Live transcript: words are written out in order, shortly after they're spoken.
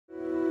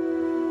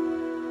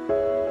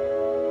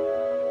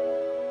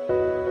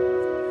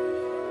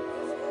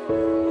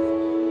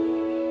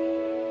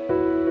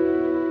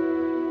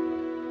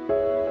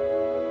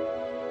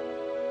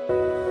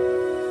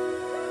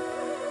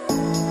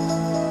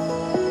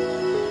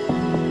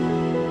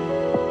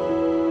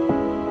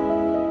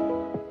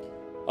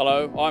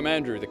Hello, I'm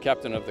Andrew, the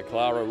captain of the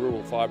Killara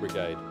Rural Fire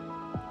Brigade,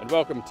 and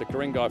welcome to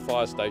Ku-Ring-Gai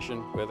Fire Station,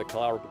 where the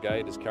Killara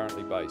Brigade is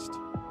currently based.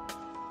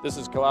 This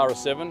is Killara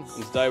 7,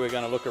 and today we're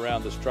going to look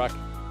around this truck.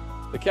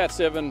 The Cat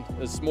 7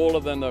 is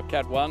smaller than the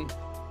Cat 1.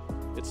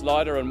 It's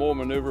lighter and more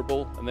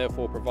manoeuvrable, and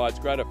therefore provides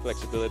greater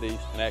flexibility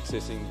in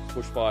accessing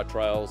bushfire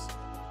trails.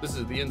 This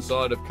is the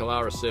inside of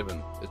Killara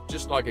 7. It's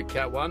just like a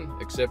Cat 1,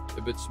 except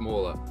a bit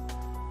smaller.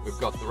 We've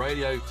got the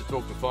radio to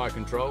talk to fire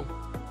control.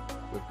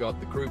 We've got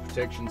the crew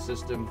protection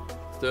system,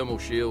 thermal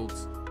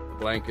shields, the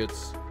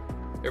blankets.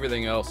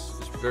 Everything else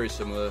is very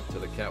similar to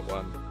the Cat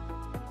 1.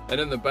 And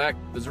in the back,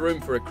 there's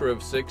room for a crew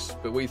of 6,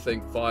 but we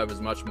think 5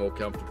 is much more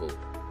comfortable.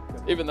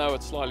 Even though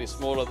it's slightly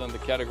smaller than the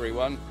Category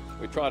 1,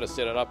 we try to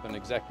set it up in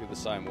exactly the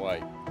same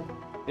way.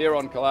 Here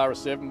on Killara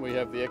 7, we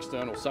have the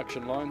external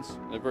suction lines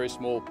and a very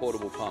small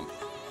portable pump.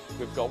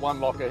 We've got one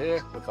locker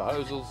here with the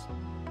hoses,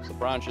 the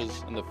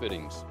branches and the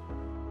fittings.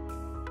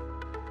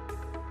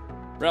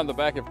 Around the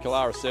back of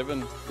Killara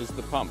 7 is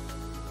the pump.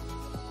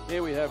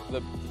 Here we have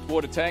the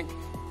water tank,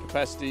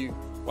 capacity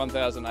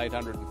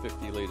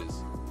 1,850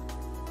 litres.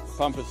 The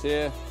pump is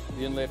here,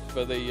 the inlet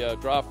for the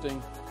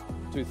drafting,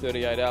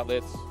 238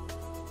 outlets,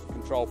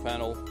 control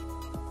panel.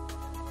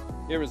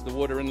 Here is the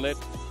water inlet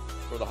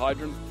for the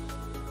hydrant,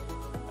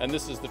 and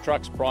this is the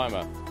truck's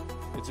primer.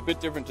 It's a bit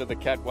different to the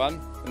Cat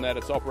 1 in that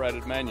it's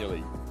operated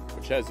manually,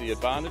 which has the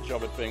advantage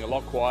of it being a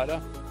lot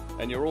quieter,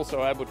 and you're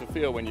also able to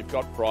feel when you've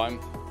got prime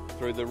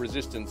through the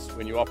resistance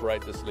when you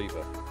operate this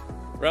lever.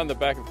 Around the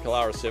back of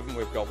Killara 7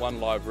 we've got one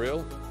live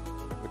reel,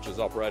 which is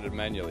operated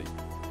manually.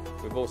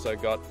 We've also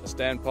got a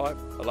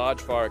standpipe, a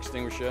large fire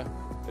extinguisher,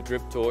 a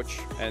drip torch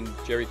and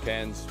jerry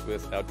cans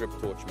with our drip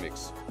torch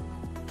mix.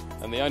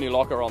 And the only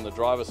locker on the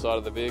driver's side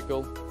of the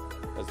vehicle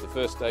has the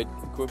first aid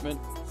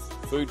equipment,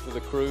 food for the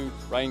crew,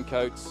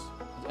 raincoats,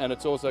 and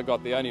it's also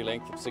got the only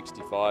length of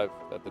 65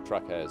 that the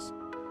truck has.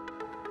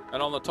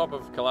 And on the top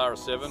of Killara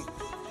 7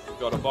 we've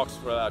got a box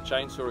for our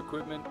chainsaw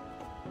equipment,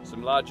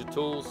 some larger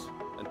tools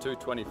and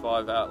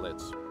 225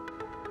 outlets.